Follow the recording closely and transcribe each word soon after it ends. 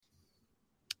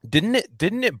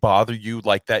Didn't it bother you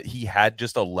like that he had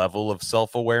just a level of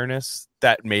self-awareness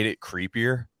that made it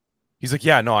creepier? He's like,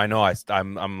 yeah, no, I know,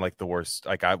 I'm like the worst,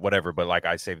 like I whatever, but like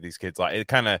I saved these kids. Like it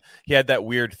kind of, he had that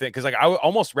weird thing because like I would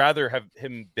almost rather have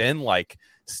him been like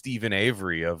Stephen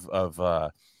Avery of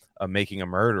Making a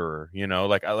Murderer, you know,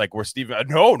 like where Stephen,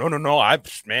 no,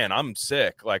 I'm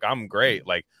sick, like I'm great,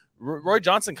 like Roy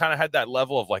Johnson kind of had that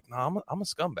level of like, no, I'm a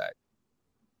scumbag,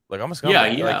 like I'm a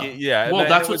scumbag, Yeah. like yeah. Well,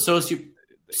 that's what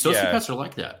sociopaths are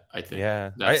like that. I think. Yeah,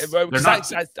 they're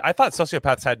not. I thought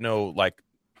sociopaths had no like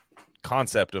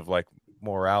concept of like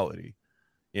morality,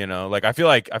 you know, like I feel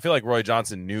like Roy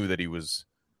Johnson knew that he was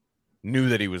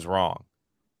wrong,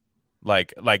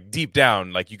 like deep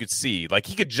down, like you could see, like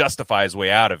he could justify his way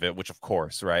out of it, which of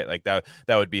course, right, like that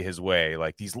would be his way,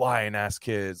 like these lying ass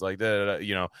kids, like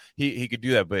you know, he could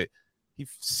do that, but he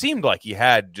seemed like he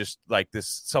had just like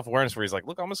this self-awareness where he's like,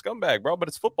 look, I'm a scumbag, bro, but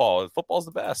it's football, football's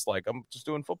the best, like I'm just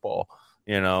doing football,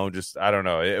 you know, just I don't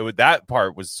know, it that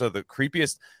part was so the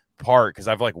creepiest part because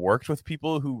I've like worked with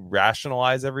people who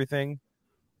rationalize everything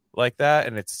like that,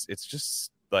 and it's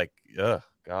just like, ugh,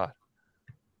 God.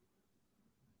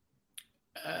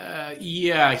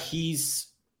 Yeah,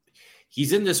 he's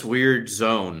in this weird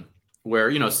zone where,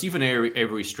 you know, Stephen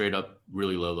Avery straight up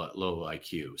really low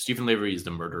IQ. Stephen Avery is the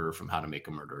murderer from How to Make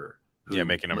a Murderer.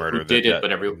 Making a Murderer did it,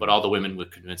 but all the women were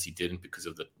convinced he didn't because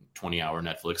of the 20-hour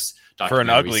Netflix documentary. For an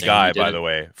ugly guy,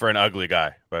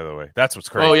 by the way. That's what's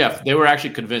crazy. Oh, yeah. They were actually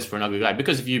convinced for an ugly guy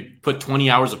because if you put 20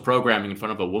 hours of programming in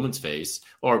front of a woman's face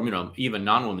or, you know, even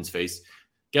non-woman's face,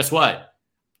 guess what?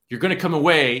 You're going to come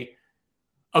away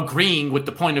agreeing with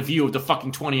the point of view of the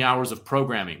fucking 20 hours of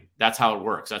programming. That's how it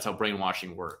works. That's how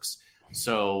brainwashing works.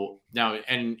 So now,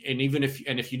 and even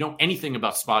if you know anything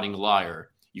about spotting a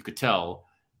liar, you could tell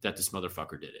that this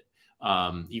motherfucker did it.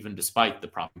 Even despite the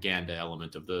propaganda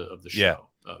element of the show,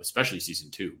 especially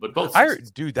season 2, but both. I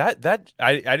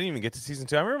didn't even get to season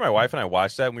 2. I remember my wife and I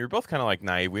watched that, and we were both kind of like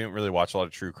naive. We didn't really watch a lot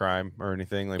of true crime or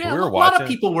anything. Like yeah, we were a lot of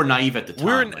people were naive at the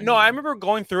time. I remember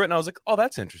going through it, and I was like, "Oh,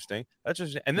 that's interesting. That's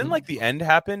interesting." And then like the end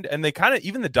happened, and they kind of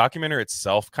even the documentary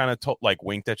itself kind of like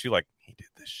winked at you, like he did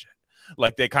this shit.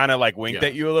 Like they kind of like winked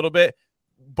at you a little bit.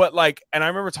 But like, and I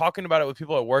remember talking about it with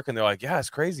people at work, and they're like, "Yeah, it's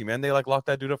crazy, man. They like locked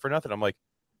that dude up for nothing." I'm like,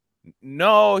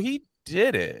 "No, he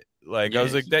did it." Like I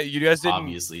was like, "That you guys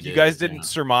didn't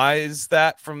surmise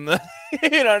that from the,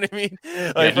 you know what I mean?"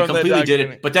 Like, he completely did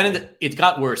it. But then it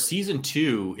got worse. Season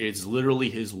 2 is literally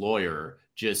his lawyer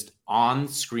just on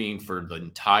screen for the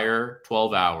entire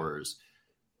 12 hours,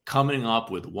 coming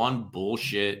up with one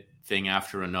bullshit thing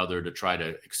after another to try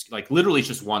to like literally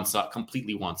just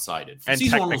completely one-sided. And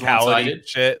technicality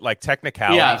shit, like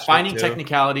technicality. Yeah, finding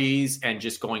technicalities and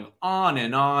just going on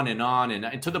and on and on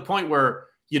and to the point where,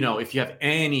 you know, if you have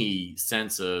any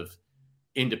sense of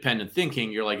independent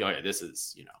thinking, you're like, oh yeah, this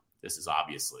is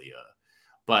obviously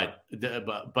but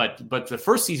the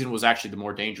first season was actually the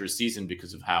more dangerous season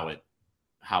because of how it,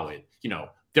 you know,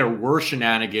 there were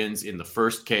shenanigans in the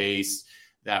first case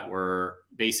that were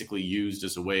basically used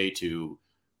as a way to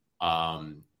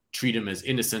treat him as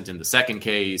innocent in the second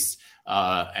case,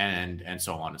 and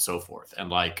so on and so forth. And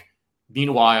like,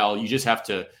 meanwhile, you just have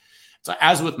to, so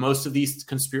as with most of these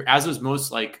as is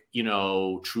most like, you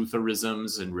know,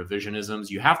 trutherisms and revisionisms,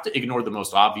 you have to ignore the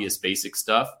most obvious basic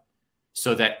stuff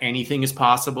so that anything is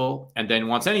possible. And then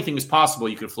once anything is possible,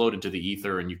 you can float into the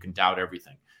ether and you can doubt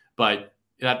everything. But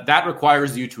that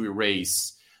requires you to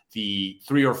erase the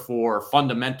 3 or 4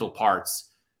 fundamental parts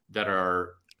that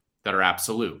are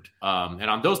absolute. And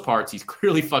on those parts, he's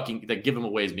clearly that give him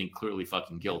away as being clearly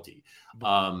fucking guilty.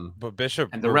 But Bishop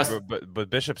and the rest, but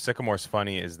Bishop Sycamore's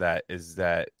funny is that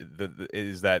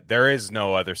there is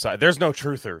no other side. There's no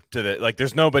truther to the, like,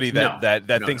 there's nobody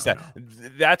that thinks that.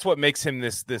 That's what makes him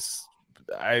this,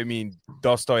 I mean,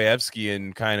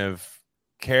 Dostoevskian kind of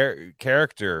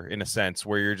character in a sense,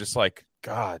 where you're just like,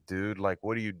 God, dude, like,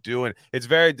 what are you doing? It's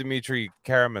very Dmitry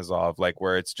Karamazov, like,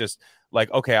 where it's just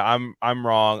like, okay, I'm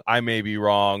wrong, I may be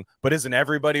wrong, but isn't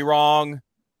everybody wrong?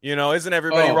 You know, isn't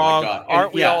everybody wrong?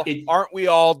 Aren't we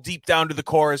all deep down to the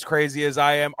core as crazy as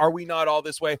I am? Are we not all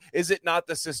this way? Is it not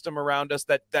the system around us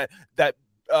that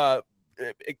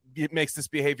it makes this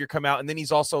behavior come out? And then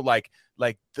he's also like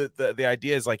the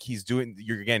idea is like he's doing,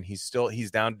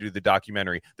 he's down to do the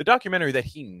documentary that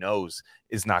he knows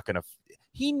is not going to.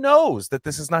 He knows that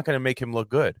this is not going to make him look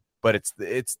good, but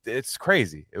it's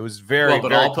crazy. It was very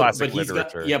classic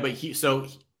literature. So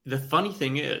the funny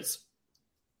thing is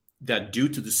that due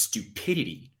to the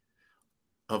stupidity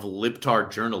of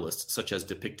libtard journalists, such as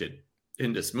depicted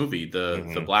in this movie,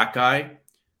 the black guy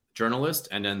journalist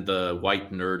and then the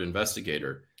white nerd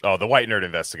investigator, Oh, the white nerd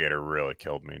investigator really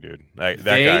killed me, dude. That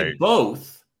They guy.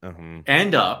 both Uh-huh.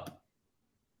 end up.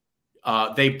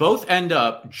 They both end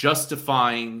up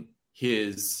justifying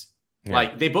his. Yeah.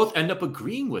 Like they both end up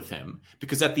agreeing with him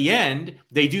because at the end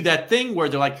they do that thing where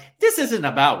they're like, "This isn't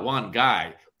about one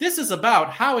guy. This is about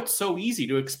how it's so easy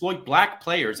to exploit black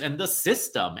players and the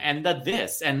system and the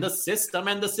this and the system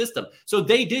and the system." So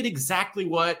they did exactly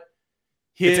what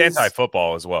his It's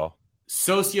anti-football as well.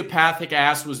 sociopathic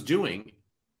ass was doing.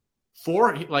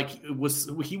 For like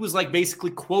he was like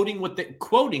basically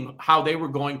quoting how they were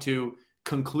going to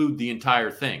conclude the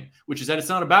entire thing, which is that it's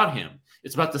not about him.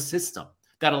 It's about the system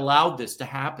that allowed this to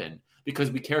happen because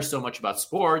we care so much about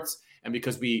sports and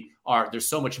because there's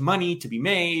so much money to be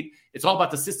made. It's all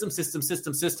about the system. But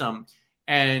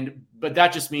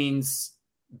that just means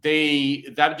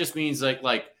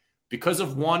like because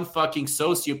of one fucking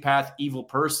sociopath, evil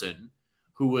person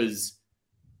who was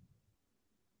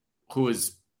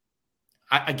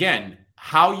again,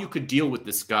 how you could deal with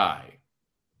this guy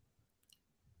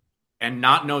and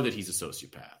not know that he's a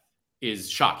sociopath is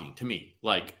shocking to me.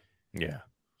 Like,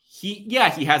 he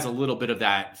has a little bit of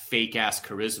that fake ass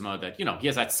charisma that, he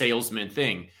has that salesman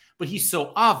thing, but he's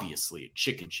so obviously a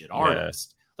chicken shit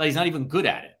artist that he's not even good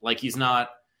at it. Like if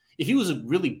he was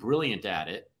really brilliant at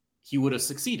it, he would have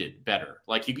succeeded better.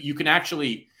 Like you can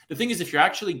actually, the thing is, if you're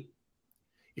actually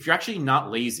not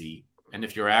lazy and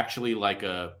if you're actually like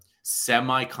a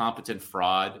semi-competent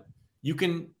fraud, you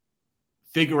can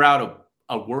figure out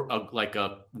a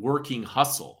working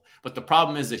hustle. But the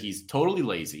problem is that he's totally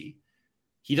lazy.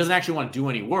 He doesn't actually want to do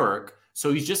any work.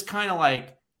 So he's just kind of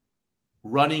like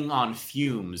running on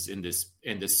fumes in this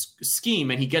scheme.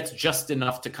 And he gets just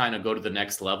enough to kind of go to the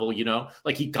next level,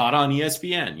 like he got on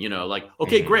ESPN, like,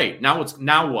 okay, great. Now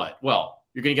what? Well,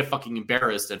 you're going to get fucking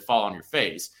embarrassed and fall on your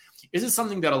face. This is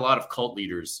something that a lot of cult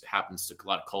leaders happens to a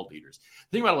lot of cult leaders.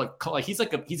 Think about it, like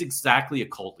he's exactly a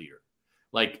cult leader.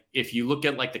 Like if you look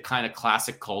at like the kind of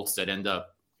classic cults that end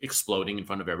up exploding in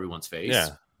front of everyone's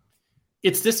face,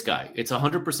 it's this guy. It's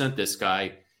 100% this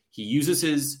guy. He uses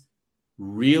his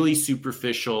really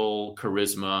superficial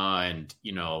charisma and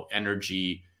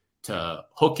energy to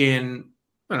hook in.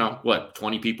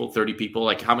 20 people, 30 people.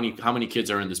 Like how many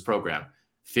kids are in this program?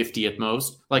 50 at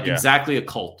most. Like exactly a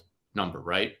cult number,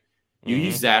 right? You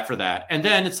use that for that. And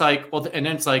then it's like,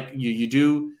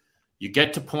 you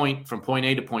get to from point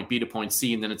A to point B to point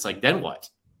C. And then it's like, then what?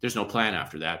 There's no plan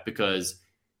after that, because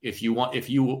if you were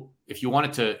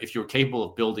capable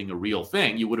of building a real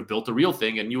thing, you would have built a real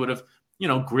thing and you would have,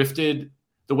 grifted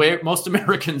the way most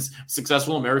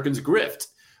successful Americans grift,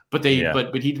 but he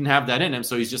didn't have that in him.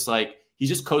 So he's just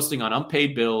coasting on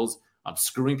unpaid bills, on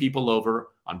screwing people over,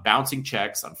 on bouncing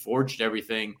checks, on forged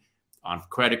everything, on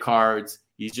credit cards.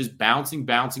 He's just bouncing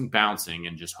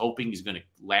and just hoping he's going to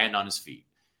land on his feet.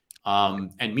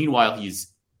 And meanwhile,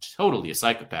 he's totally a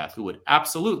psychopath who would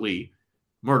absolutely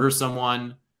murder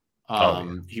someone.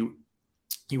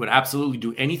 He would absolutely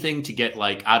do anything to get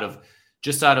out of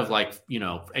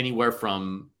anywhere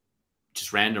from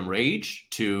just random rage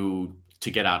to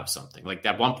get out of something. Like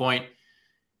at one point,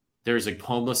 there's a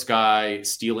homeless guy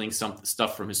stealing some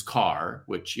stuff from his car,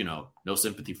 which, no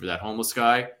sympathy for that homeless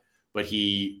guy, but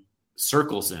he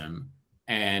circles him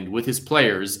and with his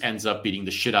players ends up beating the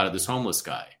shit out of this homeless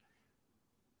guy.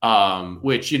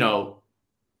 Which,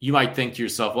 you might think to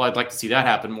yourself, well, I'd like to see that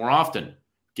happen more often,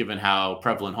 given how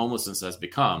prevalent homelessness has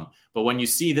become. But when you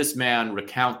see this man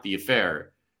recount the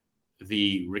affair,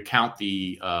 the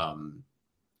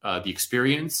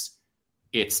experience,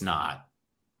 it's not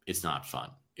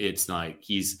fun. It's like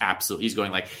he's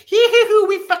going like,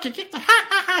 we fucking kicked the ha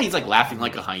ha ha. He's like laughing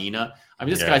like a hyena. I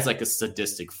mean, this guy's like a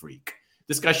sadistic freak.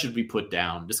 This guy should be put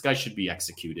down. This guy should be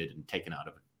executed and taken out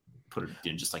of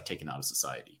taken out of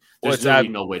society. There's really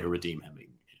no way to redeem him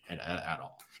at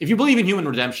all. If you believe in human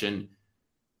redemption,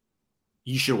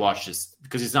 you should watch this,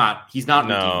 because he's not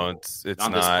no, it's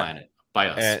on not this planet by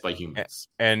us, by humans.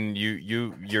 And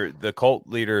you're the cult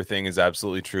leader thing is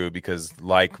absolutely true, because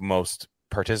like most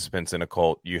participants in a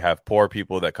cult, you have poor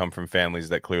people that come from families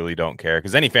that clearly don't care,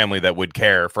 because any family that would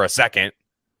care for a second,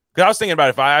 because I was thinking about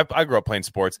if I grew up playing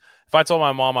sports, if I told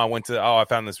my mom I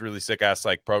found this really sick ass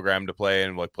program to play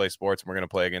and play sports and we're going to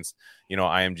play against,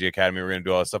 IMG Academy, we're going to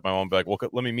do all this stuff. My mom would be like, well,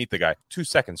 let me meet the guy. 2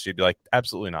 seconds. She'd be like,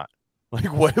 absolutely not.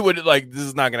 What would it this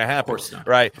is not going to happen. Of course not.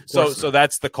 Right. So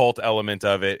that's the cult element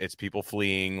of it. It's people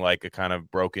fleeing a kind of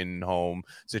broken home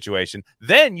situation.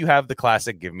 Then you have the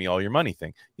classic give me all your money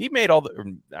thing. He made all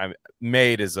the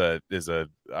made is I'm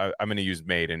going to use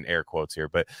made in air quotes here,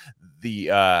 but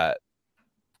the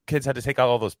kids had to take out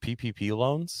all those PPP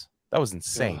loans. That was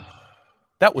insane.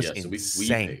 That was insane. So we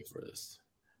pay for this.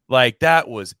 Like that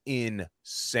was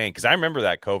insane. Because I remember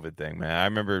that COVID thing, man. I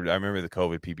remember the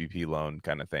COVID PPP loan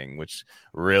kind of thing, which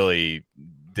really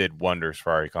did wonders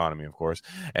for our economy, of course.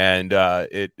 And that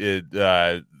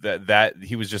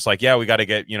he was just like, yeah, we got to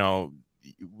get,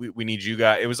 we need you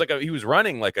guys. It was like he was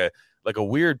running like a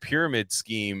weird pyramid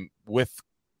scheme with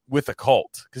a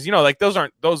cult, because like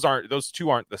those two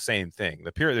aren't the same thing.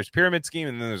 There's pyramid scheme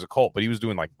and then there's a cult, but he was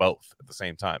doing like both at the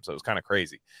same time, so it was kind of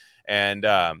crazy. And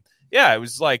it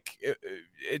was like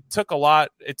it took a lot.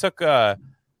 It took two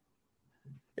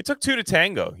to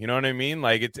tango. You know what I mean?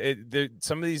 Like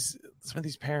some of these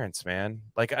parents, man.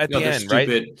 Like at the end,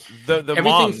 stupid. Right?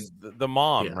 The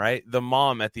mom, yeah. Right? The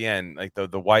mom at the end, like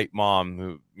the white mom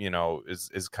who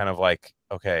is kind of like,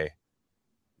 okay,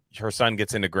 her son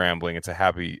gets into Grambling. It's a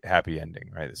happy ending,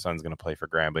 right? The son's going to play for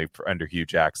Grambling under Hugh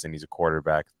Jackson. He's a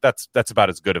quarterback. That's about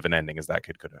as good of an ending as that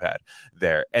kid could have had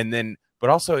there. And then, but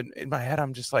also in my head,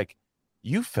 I'm just like,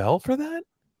 you fell for that?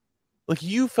 Like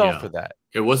you fell for that.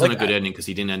 It wasn't a good ending because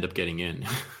he didn't end up getting in.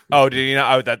 Oh, did he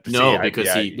not?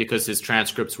 Because his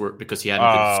transcripts were, because he hadn't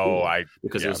been to school,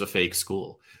 because it was a fake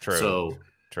school. True. So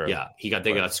True. Yeah,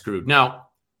 they got screwed. Now,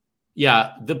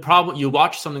 yeah, the problem, you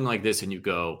watch something like this and you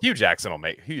go, Hugh Jackson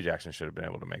should have been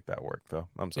able to make that work, though.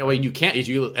 I'm sorry. You can't.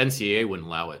 NCAA wouldn't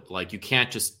allow it. Like, you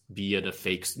can't just be at a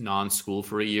fake non-school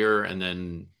for a year and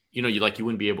then you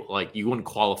wouldn't be able, like, you wouldn't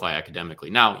qualify academically.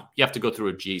 Now you have to go through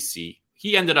a GC.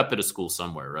 He ended up at a school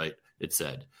somewhere, right? It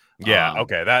said. Yeah.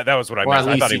 Okay. That was what I meant.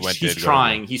 I thought he's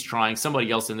trying. He's trying.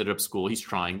 Somebody else ended up school. He's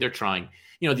trying. They're trying.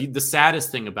 The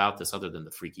saddest thing about this, other than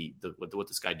what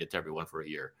this guy did to everyone for a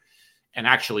year, and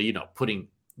actually,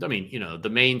 the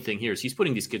main thing here is he's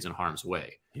putting these kids in harm's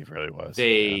way. He really was.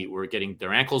 They were getting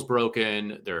their ankles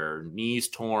broken, their knees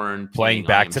torn, playing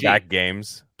back-to-back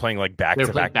games, playing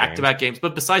back-to-back games.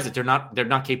 But besides it, they're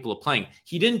not capable of playing.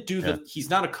 He didn't do he's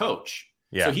not a coach.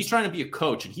 Yeah. So he's trying to be a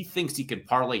coach, and he thinks he can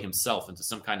parlay himself into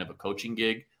some kind of a coaching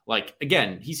gig. Like,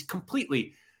 again, he's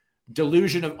completely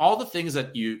delusion of all the things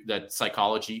that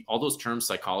psychology, all those terms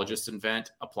psychologists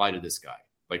invent, apply to this guy.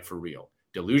 Like, for real.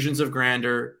 Delusions of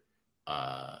grandeur,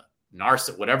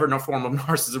 whatever form of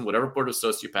narcissism, whatever sort of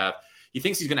sociopath. He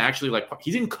thinks he's going to actually,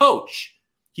 he didn't coach.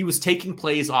 He was taking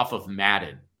plays off of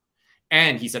Madden.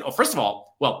 And he said, first of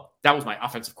all, that was my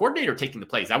offensive coordinator taking the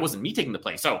plays. That wasn't me taking the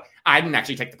plays. So I didn't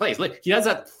actually take the plays. He has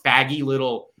that faggy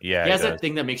little, he has that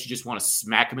thing that makes you just want to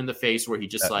smack him in the face, where he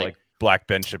just like Black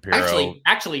Ben Shapiro.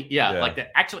 Actually, like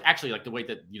that. Actually, like the way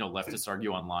that, leftists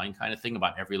argue online kind of thing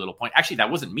about every little point. Actually,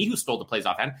 that wasn't me who stole the plays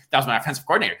offhand. That was my offensive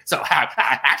coordinator. So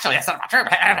actually, that's not true.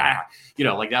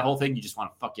 Like that whole thing. You just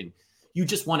want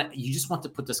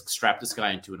to strap this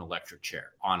guy into an electric chair,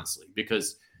 honestly,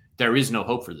 because there is no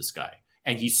hope for this guy.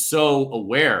 And he's so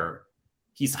aware,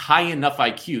 he's high enough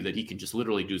IQ that he can just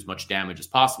literally do as much damage as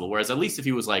possible. Whereas at least if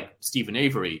he was like Stephen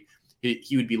Avery,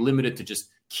 he would be limited to just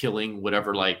killing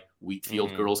whatever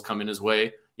Wheatfield girls come in his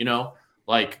way.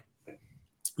 Like,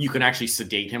 you can actually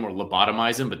sedate him or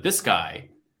lobotomize him. But this guy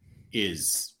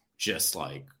is just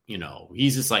like,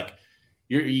 he's just like,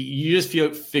 you just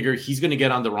figure he's going to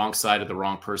get on the wrong side of the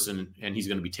wrong person, and he's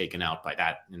going to be taken out by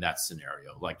that in that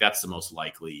scenario. Like, that's the most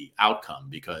likely outcome,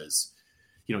 because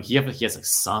he has a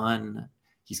son.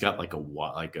 He's got like a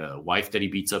wife that he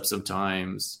beats up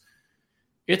sometimes.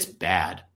 It's bad.